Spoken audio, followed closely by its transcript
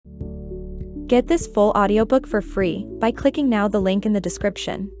Get this full audiobook for free by clicking now the link in the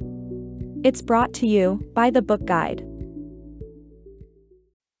description. It's brought to you by the Book Guide.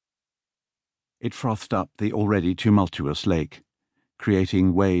 It frothed up the already tumultuous lake,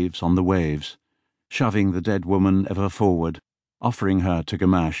 creating waves on the waves, shoving the dead woman ever forward, offering her to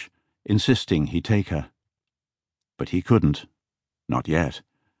Gamache, insisting he take her. But he couldn't. Not yet.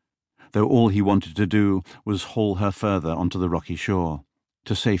 Though all he wanted to do was haul her further onto the rocky shore,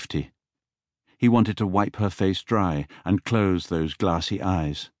 to safety. He wanted to wipe her face dry and close those glassy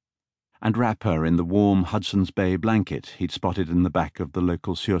eyes, and wrap her in the warm Hudson's Bay blanket he'd spotted in the back of the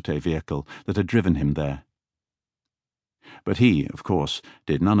local Sûreté vehicle that had driven him there. But he, of course,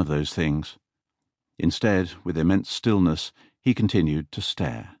 did none of those things. Instead, with immense stillness, he continued to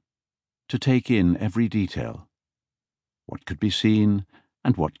stare, to take in every detail, what could be seen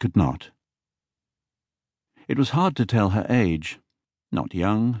and what could not. It was hard to tell her age, not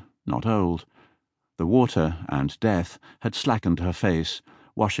young, not old. The water and death had slackened her face,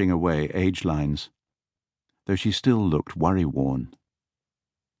 washing away age lines, though she still looked worry-worn.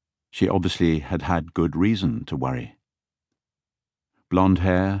 She obviously had had good reason to worry. Blonde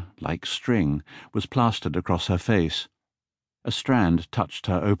hair, like string, was plastered across her face. A strand touched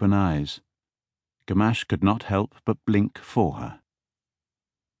her open eyes. Gamache could not help but blink for her.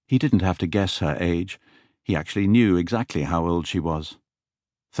 He didn't have to guess her age. He actually knew exactly how old she was.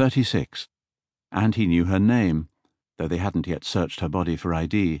 36. And he knew her name, though they hadn't yet searched her body for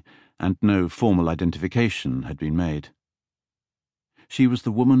ID, and no formal identification had been made. She was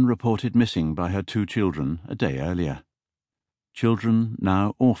the woman reported missing by her 2 children a day earlier. Children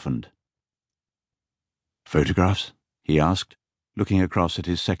now orphaned. "Photographs?" he asked, looking across at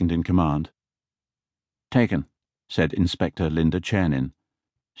his second-in-command. "Taken," said Inspector Linda Chernin.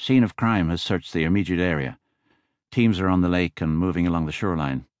 "Scene of crime has searched the immediate area. Teams are on the lake and moving along the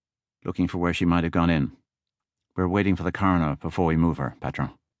shoreline, looking for where she might have gone in. We're waiting for the coroner before we move her,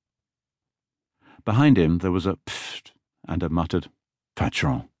 Patron." Behind him there was a pfft and a muttered,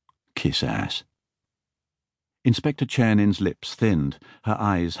 "Patron, kiss ass." Inspector Chernin's lips thinned, her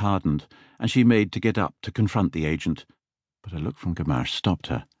eyes hardened, and she made to get up to confront the agent, but a look from Gamache stopped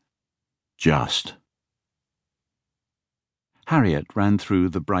her. Just. Harriet ran through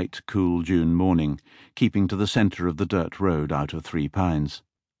the bright, cool June morning, keeping to the centre of the dirt road out of 3 Pines.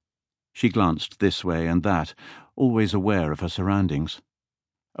 She glanced this way and that, always aware of her surroundings,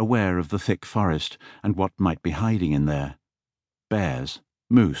 aware of the thick forest and what might be hiding in there. Bears,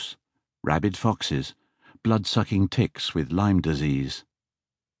 moose, rabid foxes, blood-sucking ticks with Lyme disease.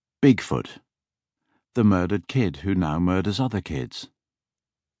 Bigfoot. The murdered kid who now murders other kids.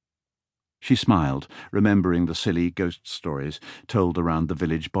 She smiled, remembering the silly ghost stories told around the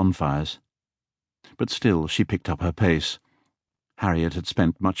village bonfires. But still she picked up her pace. Harriet had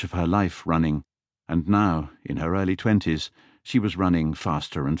spent much of her life running, and now, in her early 20s, she was running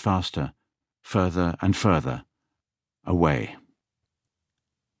faster and faster, further and further, away.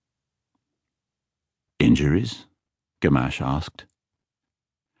 "Injuries?" Gamache asked.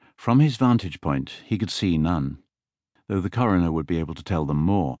 From his vantage point he could see none, though the coroner would be able to tell them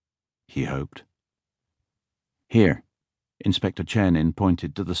more, he hoped. "Here." Inspector Chernin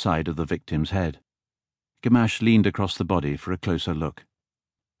pointed to the side of the victim's head. Gamache leaned across the body for a closer look.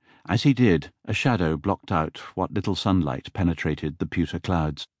 As he did, a shadow blocked out what little sunlight penetrated the pewter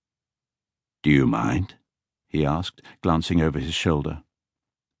clouds. "Do you mind?" he asked, glancing over his shoulder.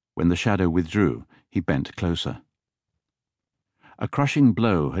 When the shadow withdrew, he bent closer. A crushing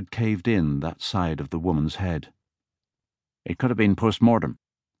blow had caved in that side of the woman's head. "It could have been post-mortem,"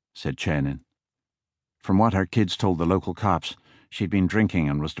 said Chernin. "From what her kids told the local cops, she'd been drinking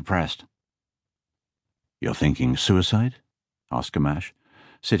and was depressed." "You're thinking suicide?" asked Gamache,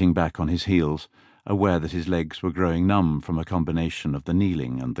 sitting back on his heels, aware that his legs were growing numb from a combination of the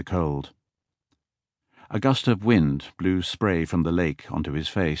kneeling and the cold. A gust of wind blew spray from the lake onto his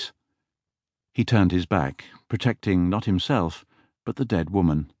face. He turned his back, protecting not himself, but the dead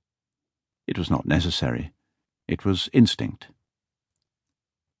woman. It was not necessary. It was instinct.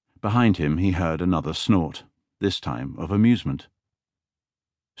 Behind him he heard another snort, this time of amusement.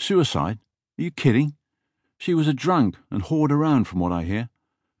 "Suicide? Are you kidding? She was a drunk and whored around from what I hear.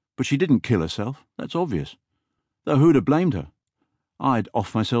 But she didn't kill herself, that's obvious. Though who'd have blamed her? I'd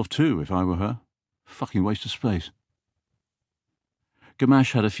off myself too if I were her. Fucking waste of space."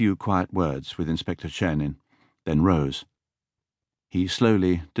 Gamache had a few quiet words with Inspector Chernin, then rose. He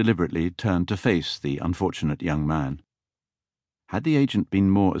slowly, deliberately turned to face the unfortunate young man. Had the agent been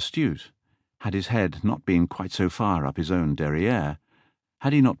more astute, had his head not been quite so far up his own derriere,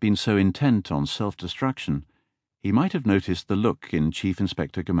 had he not been so intent on self-destruction, he might have noticed the look in Chief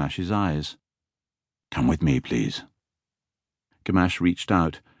Inspector Gamache's eyes. Come with me, please. Gamache reached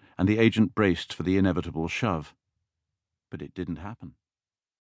out, and the agent braced for the inevitable shove. But it didn't happen.